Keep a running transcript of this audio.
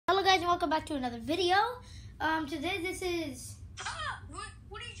and welcome back to another video. Today this is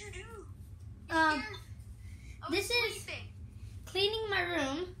What did you do? this is cleaning my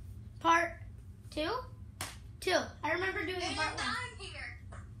room, part 2. I remember doing part 1. I'm here.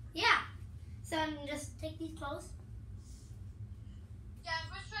 Yeah. So I'm just take these clothes. Yeah, I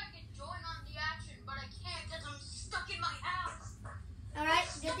wish I could join on the action, but I can't because I'm stuck in my house. All right,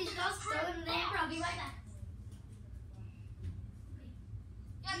 get these clothes, throw them in the hamper. I'll be right back.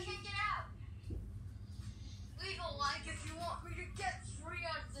 Yeah, I can't get out. Leave a like if you want me to get free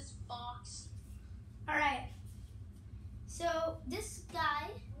out of this box. All right. So this guy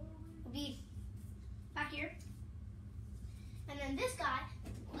will be back here, and then this guy.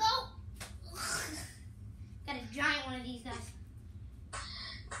 Oh, got a giant one of these guys.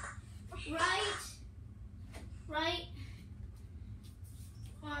 Right.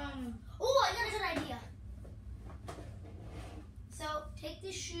 Oh, I got a good idea. So take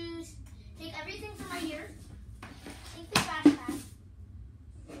these shoes, take everything from right here, take the trash bag.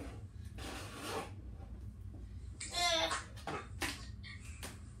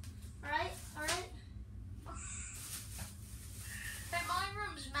 All right. Hey, my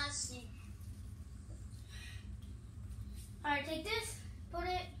room's messy. All right, take this, put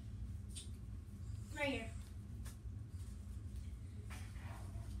it right here.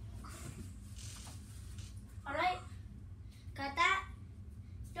 All right, got that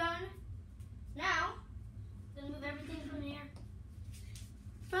done. Now, I'm gonna move everything from here.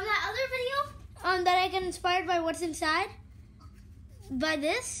 From that other video, that I got inspired by what's inside, by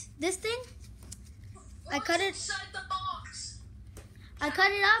this thing. I cut it. Inside the box. I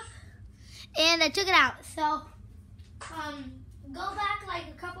cut it up, and I took it out. So, go back like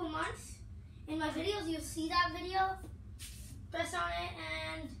a couple months in my videos. You'll see that video. Press on it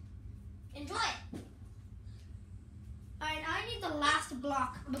and enjoy it. All right, I need the last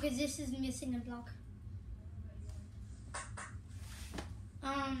block because this is missing a block.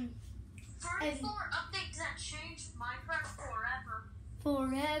 34 updates that changed Minecraft forever.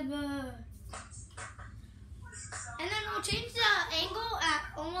 Forever. And then we'll change the angle at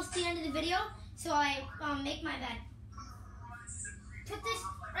almost the end of the video, so I make my bed. Put this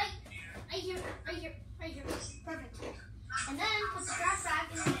right here. Perfect. And then put the trash bag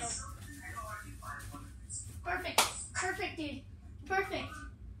in the middle. Perfect, dude. Perfect.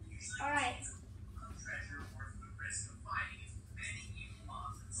 All right.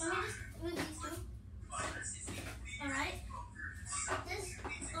 Let me just move these two. All right. This.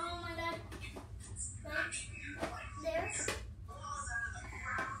 Oh my God. Right there.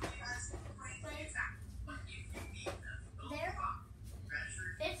 There.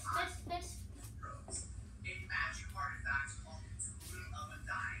 Fits.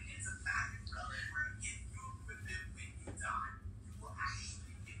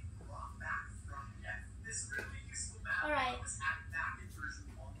 All right.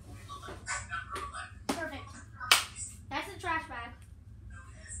 Perfect. That's the trash bag.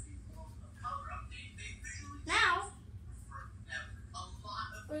 Now,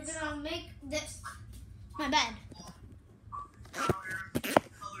 we're gonna make this my bed.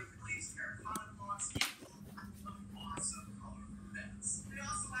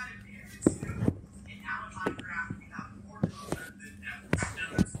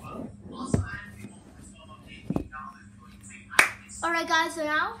 Alright guys, so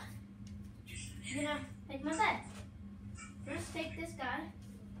now I'm gonna make my bed. First take this guy,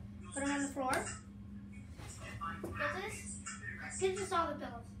 put him on the floor. Get this. Give us all the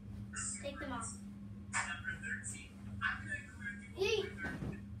pillows. Take them off.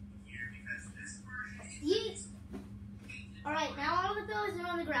 Yeet. Alright, now all the pillows are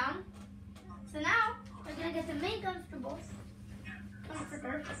on the ground. So now we're gonna get the main comforter.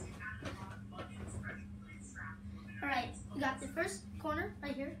 Alright, we got the first corner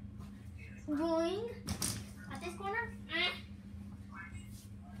right here. Going at this corner.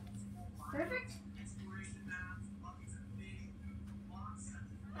 Perfect.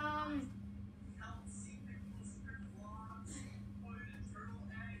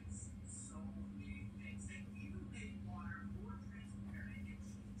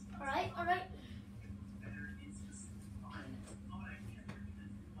 All right.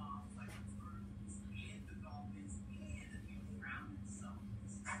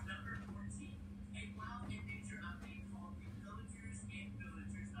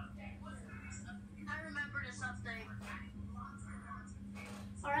 I remember this update.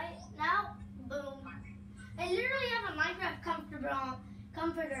 All right, now, boom. I literally have a Minecraft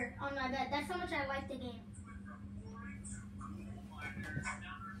comforter on my bed. That's how much I like the game.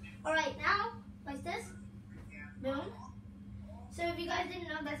 All right, now, like this. Boom. So if you guys didn't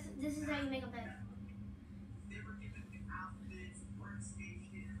know, this is how you make a bed.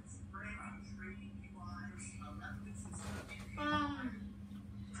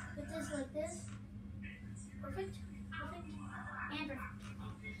 Put this like this. Perfect. Perfect. And perfect.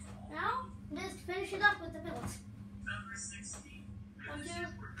 Now, just finish it up with the pillows. 1, 2,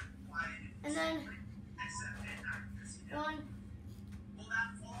 and then 1,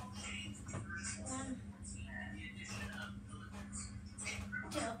 1,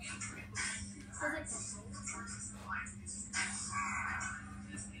 2. Just like this.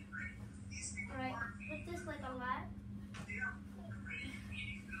 Alright, put this like a lot.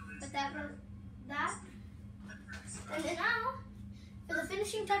 Put that. And then now, for the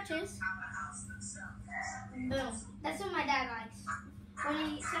finishing touches, boom. That's what my dad likes. When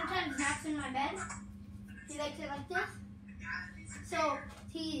he sometimes naps in my bed, he likes it like this. So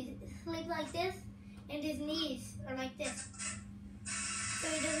he sleeps like this, and his knees are like this. So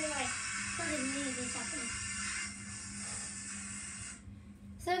he doesn't like put his knees or something.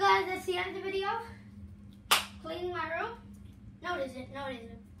 So guys, that's the end of the video. Cleaning my room. No, it isn't. No, it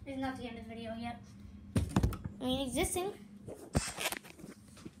isn't. It's not the end of the video yet. I mean, existing.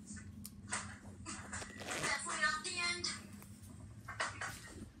 Definitely not the end.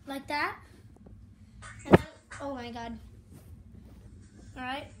 Like that. And then, oh my god.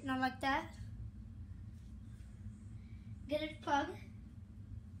 Alright, now like that. Get it plug.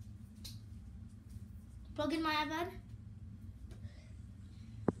 Plug in my iPad.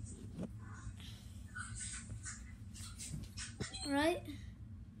 Alright.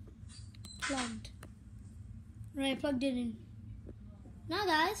 Plugged. Right, plugged it in. Now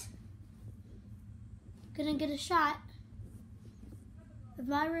guys, gonna get a shot of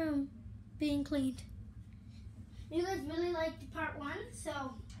my room being cleaned. You guys really liked part 1,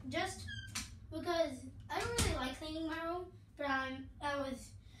 so just because I don't really like cleaning my room, but I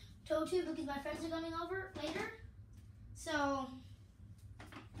was told to because my friends are coming over later. So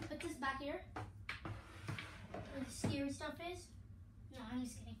put this back here. Where the scary stuff is. No, I'm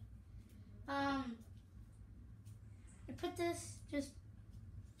just kidding. I put this just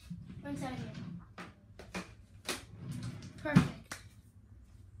inside here. Perfect.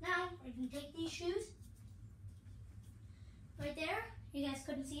 Now I can take these shoes right there. You guys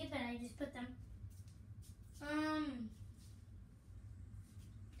couldn't see it, but I just put them.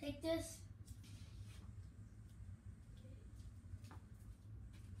 Take this.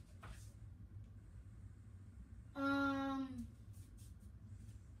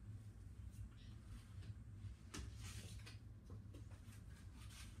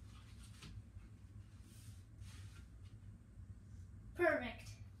 Perfect.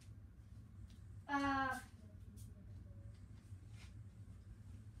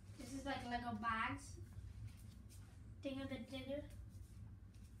 This is like Lego bags. Thing a bit bigger.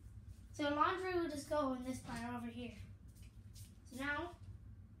 So laundry will just go in this pile over here. So now,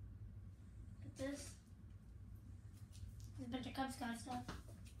 put this. There's a bunch of Cub Scout stuff.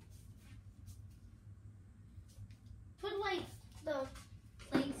 Put like the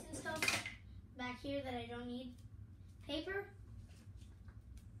plates and stuff back here that I don't need. Paper.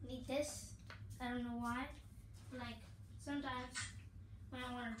 Need this. I don't know why. Like sometimes when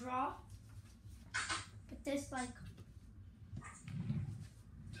I want to draw, put this like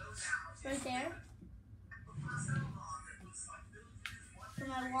right there. For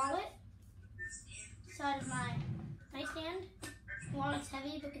my wallet, side of my nightstand. Wallet's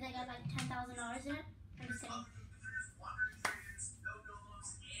heavy because I got like $10,000 in it. I'm just saying.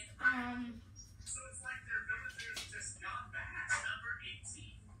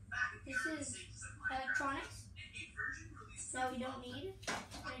 This is electronics that we don't need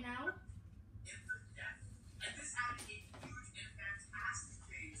right now.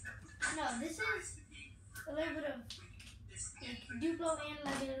 No, this is a little bit of like, Duplo and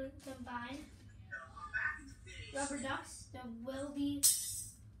Lego combined. Rubber ducks, there will be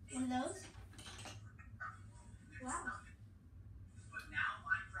one of those. Wow.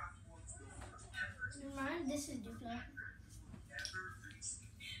 Never mind, this is Duplo.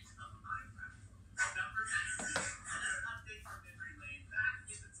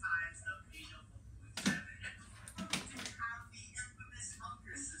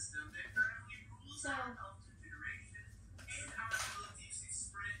 So,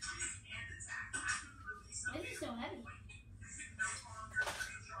 this is so heavy.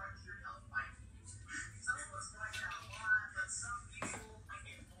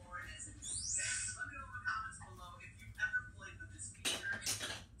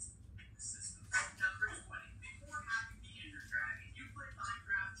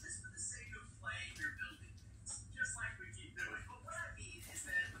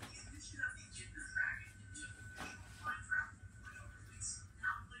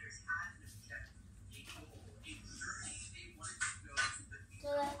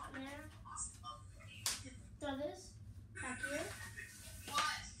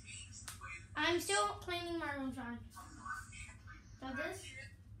 I'm still cleaning my room, Sean. So this,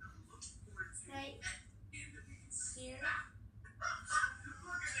 right here.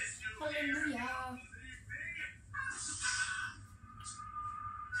 Hallelujah.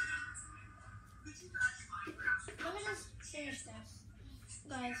 Let me just finish this,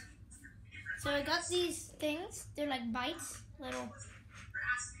 guys. So I got these things. They're like bites, little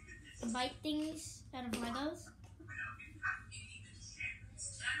bite things out of Legos.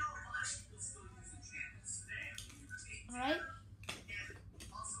 Alright.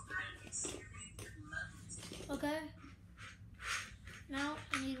 Okay. Now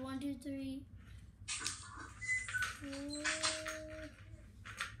I need 1, 2, 3, 4.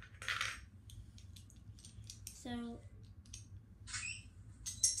 So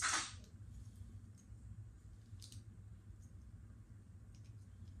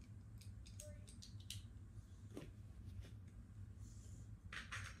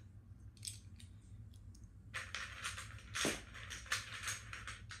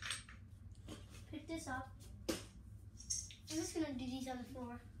pick this up. I'm just gonna do these on the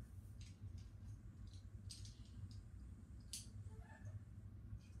floor.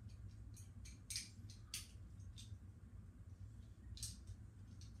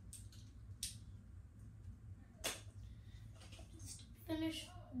 Finish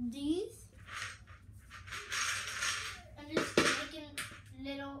these. I'm just making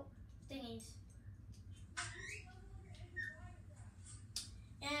little thingies.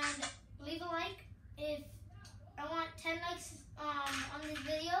 And leave a like if I want 10 likes on this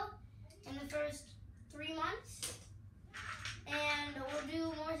video in the first 3 months. And we'll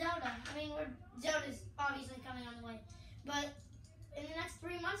do more Zelda. I mean, Zelda's obviously coming on the way. But in the next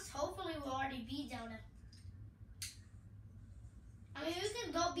 3 months, hopefully we'll already beat Zelda. I mean, we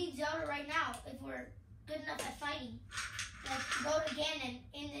could go beat Zelda right now if we're good enough at fighting. Like, go to Ganon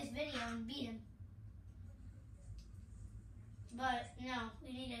in this video and beat him. But, no,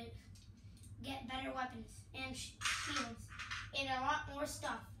 we need to get better weapons and shields and a lot more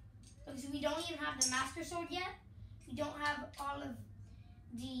stuff. Because we don't even have the Master Sword yet. We don't have all of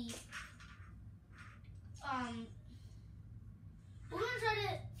the, we're going to try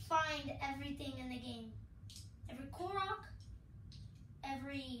to find everything in the game. Every Korok,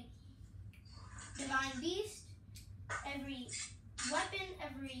 every Divine Beast, every weapon,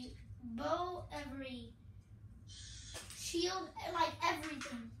 every bow, every shield, like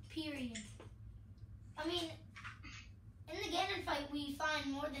everything, period. I mean, in the Ganon fight, we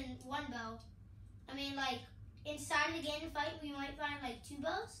find more than one bow. I mean, like, inside of the Ganon fight, we might find, like, 2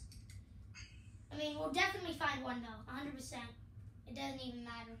 bows. I mean, we'll definitely find one bow, 100%. It doesn't even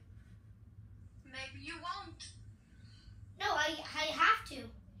matter. Maybe you won't. No, I have to.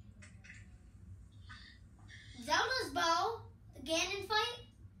 Zelda's bow, the Ganon fight,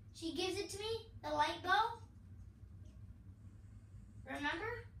 she gives it to me, the light bow.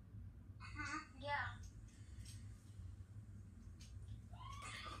 Remember? Yeah.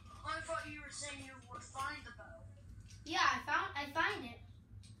 I thought you were saying you would find the bow. Yeah, I find it.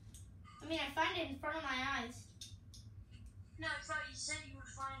 I mean, I find it in front of my eyes. No, I thought you said you would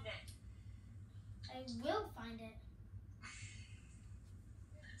find it. I will find it.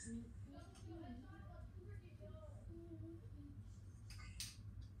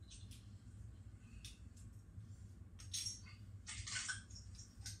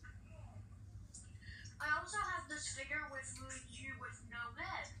 I also have this figure with you with no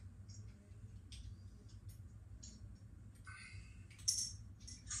head.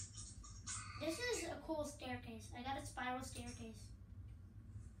 This is a cool staircase. I got a spiral staircase.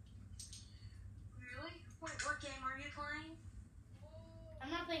 Really? Wait, what game are you playing?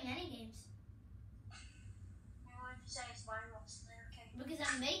 I'm not playing any games. Why would you say spiral staircase? Because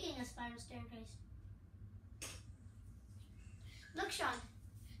I'm making a spiral staircase. Look, Sean.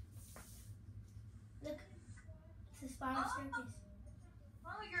 Look. It's a spiral staircase.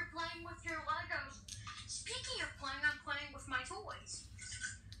 Oh, you're playing with your Legos. Speaking of playing, I'm playing with my toys.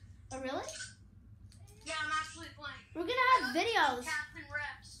 Oh, really? Yeah, I'm actually playing. We're gonna have videos. Captain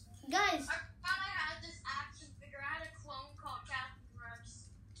Rex. Guys, I thought I had this action figure. I had a clone called Captain Rex.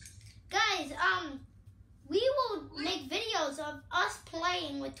 guys, we will make videos of us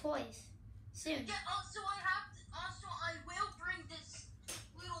playing with toys soon. Yeah, also I will bring this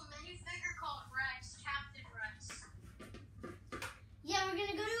little minifigure called Rex, Captain Rex. Yeah, we're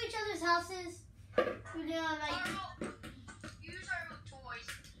gonna go to each other's houses. We're gonna like. Use our toys.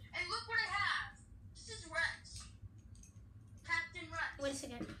 And look what I have. This is Rex. Captain Rex. Wait a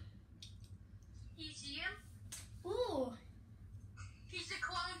second. You see him? Ooh. He's a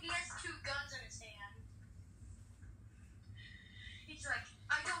clone. He has 2 guns in his hand. He's like,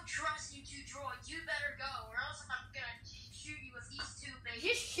 I don't trust you two droids. You better go, or else I'm gonna shoot you with these two babies.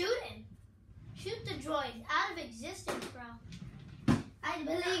 Just shoot him. Shoot the droid out of existence, bro. I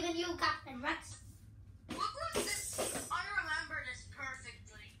believe in you, Captain Rex. Look like this. I remember this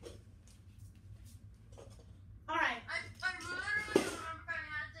perfectly. Alright. I literally remember I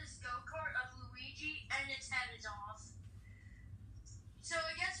had this go-kart of Luigi and its head is off. So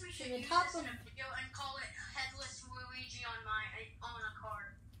I guess we should use this in a video and call it Headless Luigi on a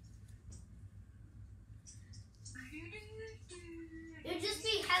cart. It'll just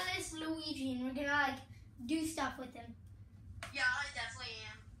be Headless Luigi and we're gonna like do stuff with him. Yeah, I definitely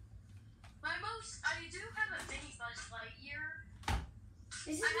am. I do have a mini Buzz Lightyear.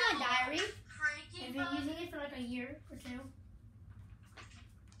 This is my diary. Cranky I've been Buzz. using it for like a year or two.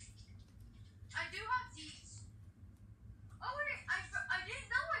 I do have these. Oh wait, I didn't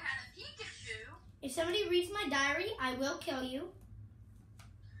know I had a Pikachu. If somebody reads my diary, I will kill you.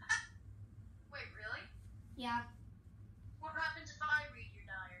 Wait, really? Yeah, What happens if I read your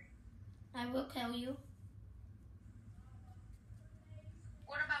diary? I will kill you.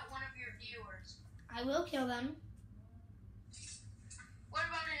 What about one of your viewers? I will kill them. What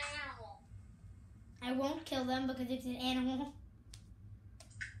about an animal? I won't kill them because it's an animal.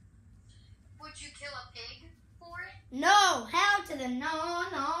 Would you kill a pig for it? No! Hell to the no,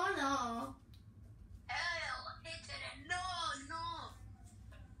 no, no. Hell, hit it. No.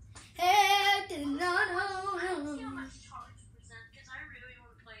 Hell to the no, I don't no, see how no. much charge percent because I really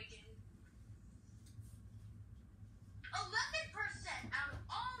want to play a game. 11% out of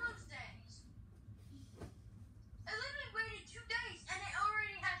all those days. I literally waited 2 days and it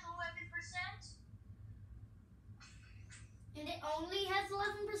already has 11%. And it only has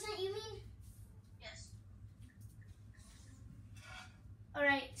 11%, you mean? Yes.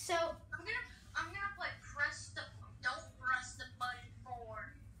 Alright, so I'm gonna play don't press the button 4.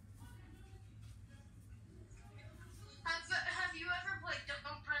 Have you ever played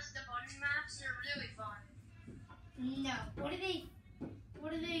Don't Press the Button maps? They're really fun. no. What do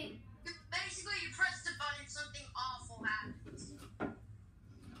they Basically, you press the button, something awful happens.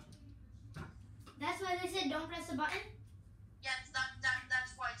 That's why they said don't press the button? Yeah,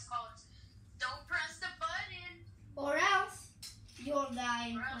 that's why it's called Don't Press the Button, Or else you'll die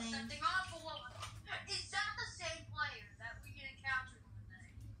in or else flames. something awful will. Is that the same player that we can encounter one day?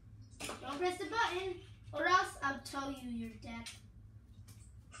 Don't press the button, or else I'll tell you you're dead.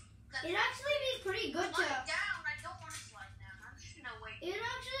 It'd actually be pretty good Slide to. down. I don't want to slide down. I'm just gonna wait. It'd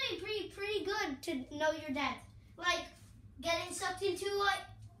actually be pretty good to know you're dead. Like getting sucked into an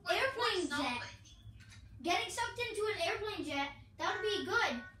airplane What's jet. knowledge? Getting sucked into an airplane jet. That would be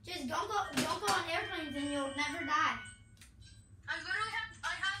good. Just don't go on airplanes and you'll never die. I'm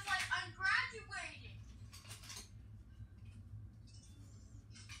graduating.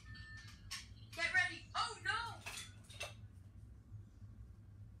 Get ready. Oh no.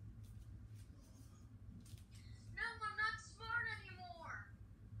 No, I'm not smart anymore.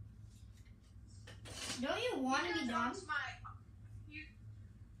 Don't you want to You be guys dumb? aren't smart.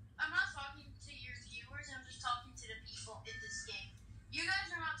 I'm not talking to your viewers, I'm just talking to the people in this game. You guys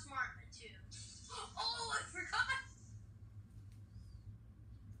are not smart too. Oh, I forgot.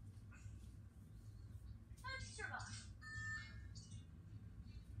 I just survived.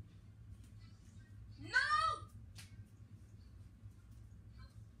 No!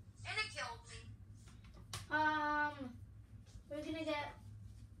 And it killed me. We're gonna get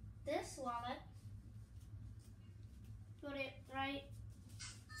this wallet. Put it right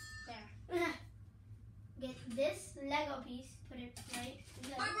there. Get this Lego piece. Put it right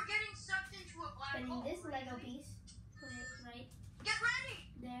there. Wait, we're getting sucked into a black hole. Getting this aren't Lego we? piece. Put it right Get ready!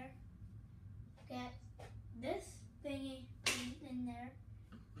 there. Get this thingy in there.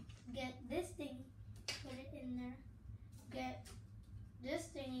 Get this thingy. Put it in there. Get this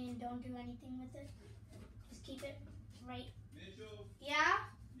thingy and don't do anything with it. Just keep it right. Mitchell, Yeah?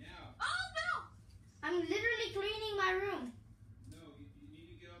 now. Oh no! I'm literally cleaning my room. No, you need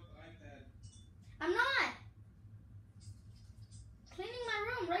to get off the iPad. I'm not. Cleaning my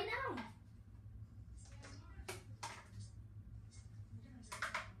room right now.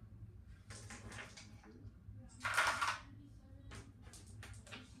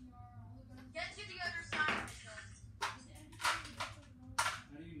 Get to the other side, Mitchell. How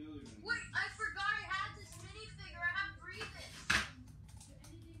do you know they're gonna Wait, I forgot I had this minifigure. I have Grievous.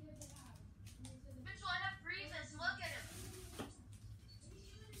 Mitchell, I have Grievous. Look at him.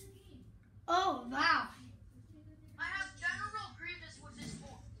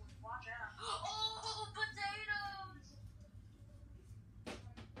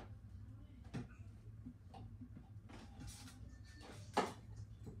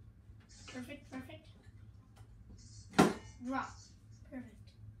 Drop.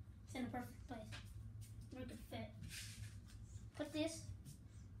 Perfect. It's in a perfect place. Make it fit. Put this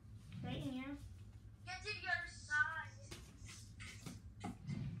right in here. Get to the other side.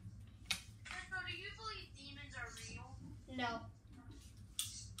 So do you believe demons are real? No.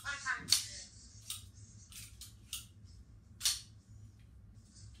 I kind of do.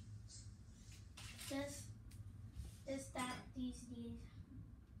 This, that, these.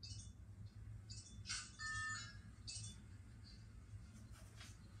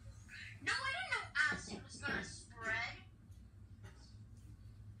 No, I didn't know acid was gonna spread.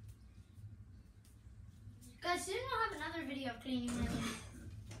 Guys, soon we'll have another video of cleaning my room.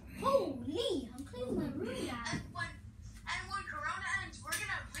 Holy! I'm cleaning my room, guys. And when Corona ends, we're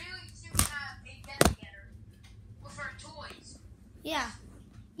gonna really soon have a get-together with our toys. Yeah.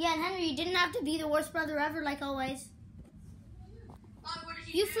 Yeah, and Henry, you didn't have to be the worst brother ever, like always. What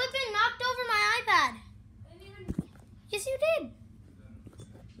did You do? flipping knocked over my iPad. Yes, you did.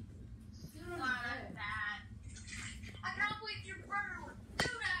 Not bad. I can't believe your brother would do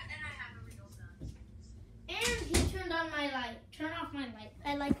that, and I have a real gun. And he turned on my light. Turn off my light.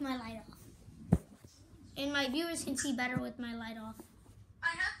 I like my light off. And my viewers can see better with my light off. I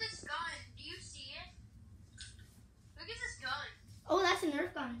have this gun. Do you see it? Look at this gun. Oh, that's a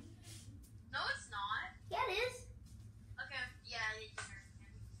Nerf gun. No, it's not. Yeah, it is. Okay, yeah, it's a Nerf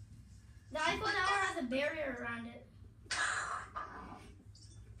gun. The Eiffel Tower has a barrier around it.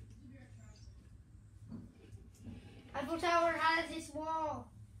 Eiffel Tower has this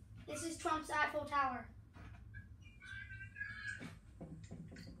wall. This is Trump's Eiffel Tower.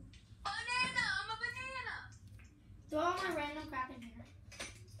 Banana! I'm a banana! Throw all my random crap in here.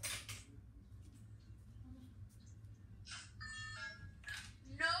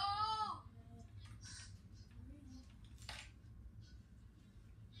 No!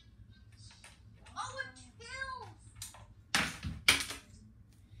 Oh, it kills!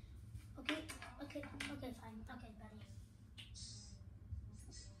 Okay, fine. Okay, buddy.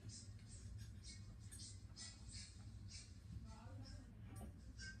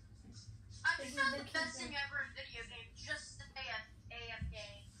 I This think is that's the the best kid thing ever in video games, just the AFK.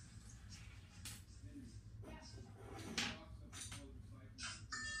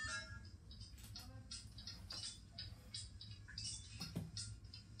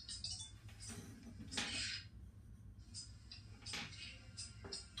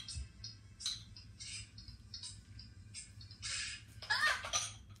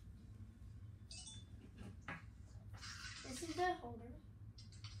 This is the holder.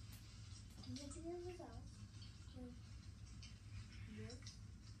 This is out.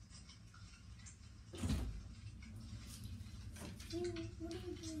 What are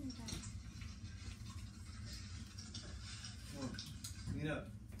you doing with that? Clean up.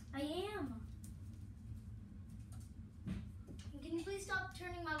 I am. Can you please stop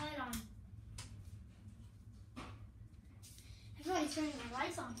turning my light on? Everybody's turning my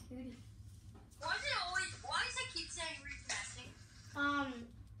lights on. Rudy. Why does it keep saying reconnecting?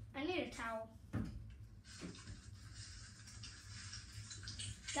 I need a towel.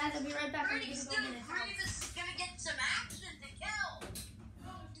 Guys, I'll be right back. I'm Pretty gonna go soon, get a towel. Grievous is gonna get some action to kill.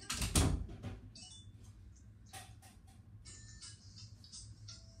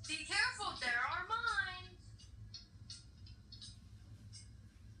 Be careful, there are mines.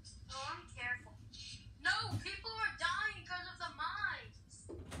 Oh, I'm careful. No, people are dying because of the mines.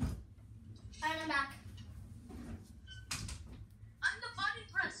 Alright, I'm back. I'm the button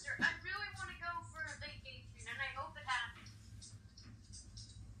presser. I really want to go for a vacation, and I hope it happens.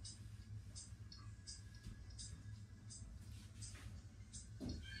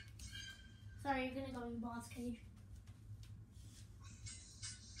 Sorry, you're gonna go in boss cage.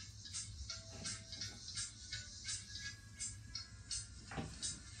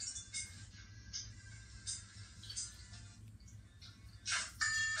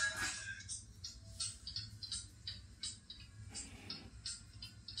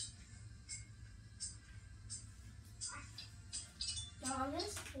 Now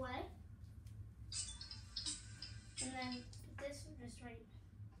this way. And then put this just right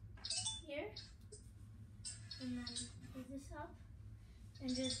here. And then put this up.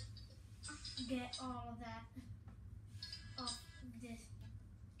 And just get all of that off of this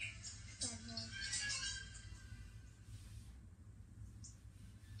bad boy.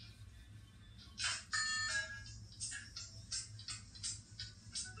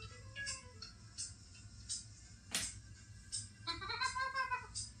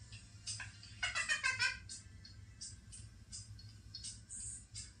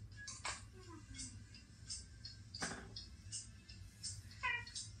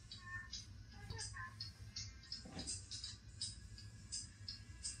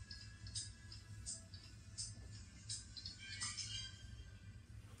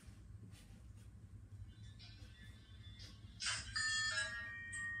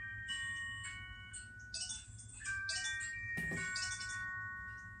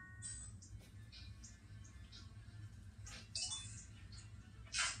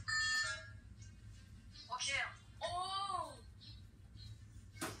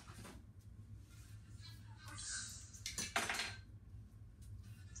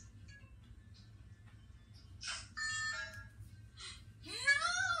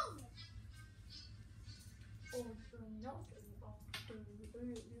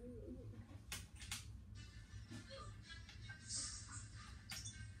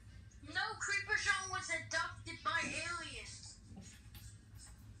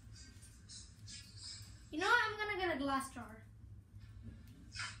 last jar.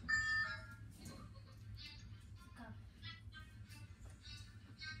 Cup.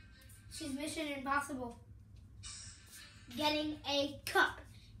 She's Mission Impossible. Getting a cup.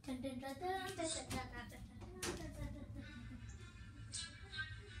 Dun, dun, dun, dun, dun, dun, dun, dun, dun.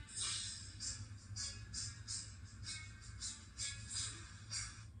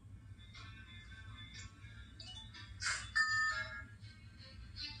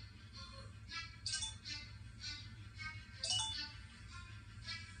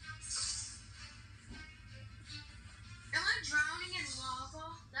 Am I drowning in lava?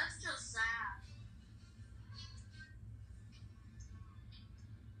 That's just sad.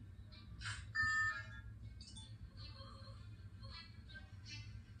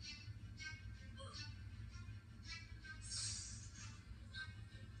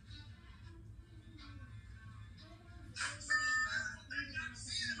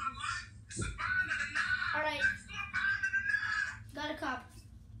 Alright. Got a cup.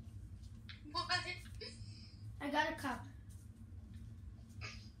 What? I got a cup.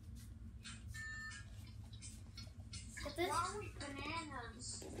 Get this. Why are we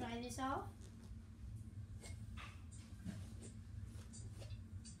bananas? Dry this off.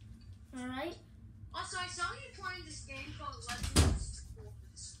 Alright. Also, I saw you playing this game called Legends of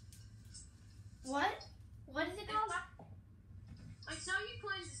Sports. What? What is it called? I saw you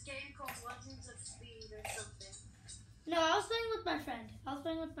playing this game called Legends of Speed or something. No, I was playing with my friend.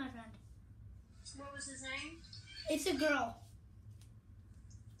 What was his name? It's a girl.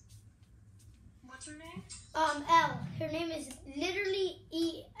 What's her name? L. Her name is literally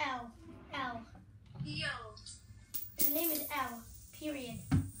E-L. L. Yo. Her name is L. Period.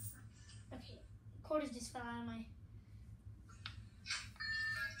 Okay. Cord is just fell out of my...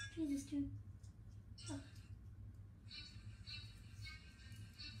 Jesus, dude.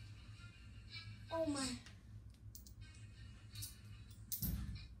 Oh my.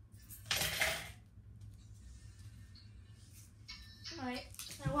 Alright.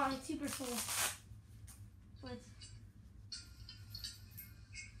 My wallet's super full. So it's...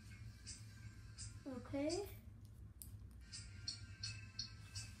 Okay.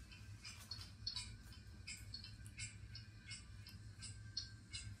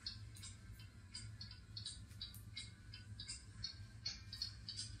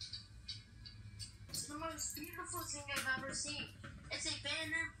 It's the most beautiful thing I've ever seen. It's a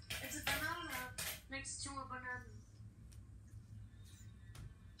banana. It's a banana next to a banana.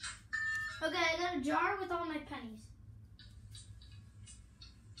 Okay, I got a jar with all my pennies.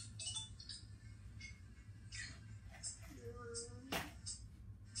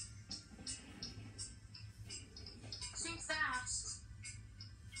 Sing fast.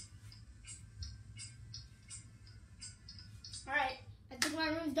 Alright, I think my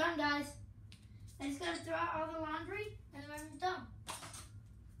room's done, guys. I just gotta throw out all the laundry and my room's done.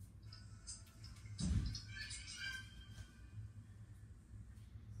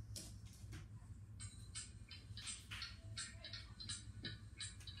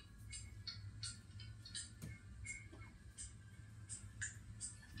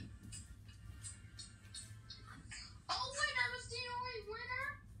 Oh wait, I was the only winner.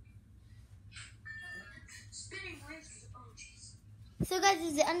 Spinning lasers. Oh jeez. So guys, this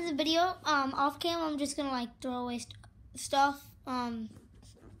is the end of the video. Off cam, I'm just gonna like throw away stuff. Oh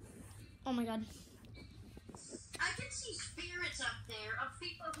my god. I can see spirits up there of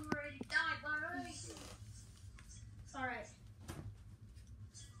people who already died already. Alright.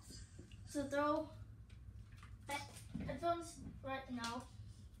 So throw headphones right now.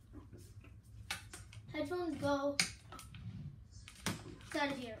 Headphones go out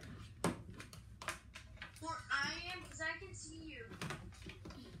of here. Or I am, because I can see you.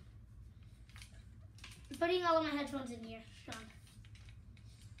 I'm putting all of my headphones in here, Sean.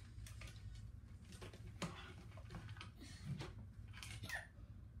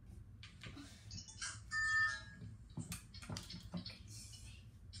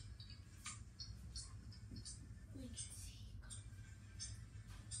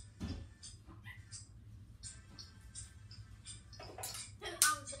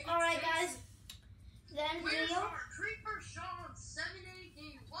 Alright guys, the end of the Where's video. our Creeper Sean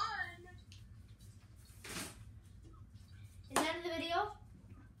 781? Is the end of the video.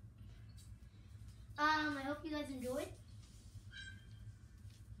 I hope you guys enjoyed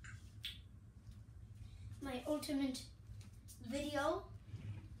my ultimate video.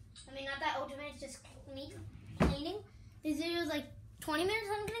 I mean, not that ultimate, it's just me cleaning. This video is like 20 minutes,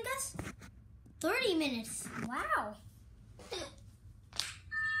 I'm gonna guess. 30 minutes. Wow.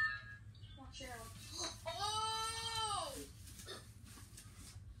 Watch out. Oh!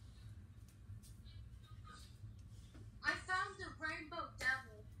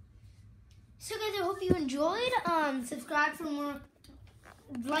 So guys, I hope you enjoyed. Subscribe for more.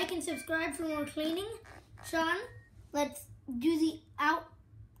 Like and subscribe for more cleaning. Sean, let's do the out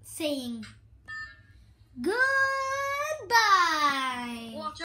saying. Goodbye.